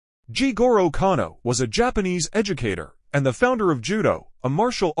Jigoro Kano was a Japanese educator and the founder of judo, a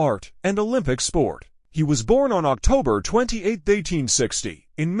martial art and Olympic sport. He was born on October 28, 1860,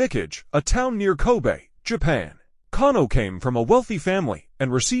 in Mikage, a town near Kobe, Japan. Kano came from a wealthy family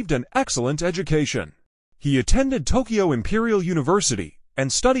and received an excellent education. He attended Tokyo Imperial University and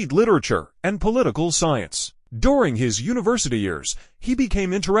studied literature and political science. During his university years, he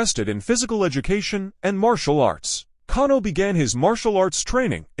became interested in physical education and martial arts. Kano began his martial arts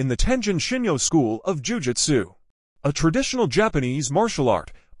training in the Tenjin Shinyo School of Jiu-Jitsu, a traditional Japanese martial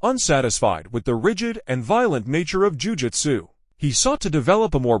art. Unsatisfied with the rigid and violent nature of jiu-jitsu, he sought to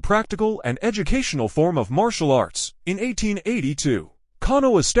develop a more practical and educational form of martial arts. In 1882,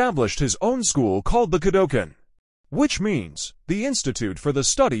 Kano established his own school called the Kodokan, which means the Institute for the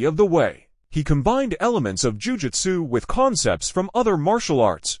Study of the Way. He combined elements of jiu-jitsu with concepts from other martial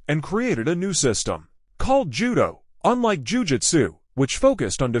arts and created a new system called judo, unlike jiu-jitsu, which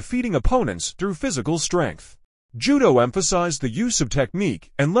focused on defeating opponents through physical strength. Judo emphasized the use of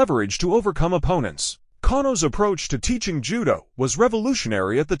technique and leverage to overcome opponents. Kano's approach to teaching judo was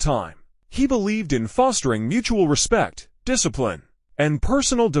revolutionary at the time. He believed in fostering mutual respect, discipline, and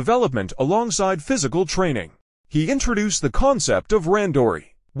personal development alongside physical training. He introduced the concept of randori,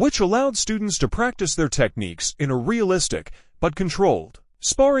 which allowed students to practice their techniques in a realistic but controlled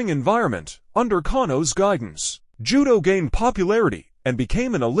sparring environment. Under Kano's guidance, judo gained popularity and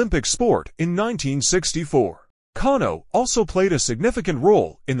became an Olympic sport in 1964. Kano also played a significant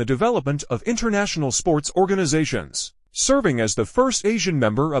role in the development of international sports organizations, serving as the first Asian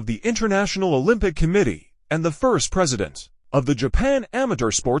member of the International Olympic Committee and the first president of the Japan Amateur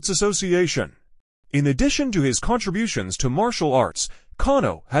Sports Association. In addition to his contributions to martial arts,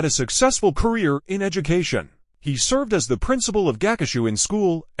 Kano had a successful career in education. He served as the principal of Gakushu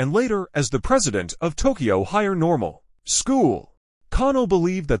School and later as the president of Tokyo Higher Normal School. Kano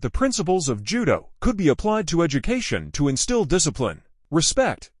believed that the principles of judo could be applied to education to instill discipline,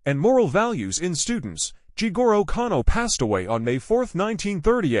 respect, and moral values in students. Jigoro Kano passed away on May 4,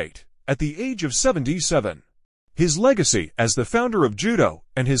 1938, at the age of 77. His legacy as the founder of judo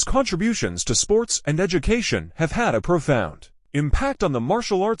and his contributions to sports and education have had a profound impact on the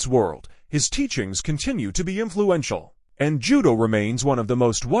martial arts world. His teachings continue to be influential, and judo remains one of the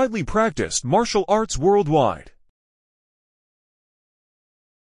most widely practiced martial arts worldwide.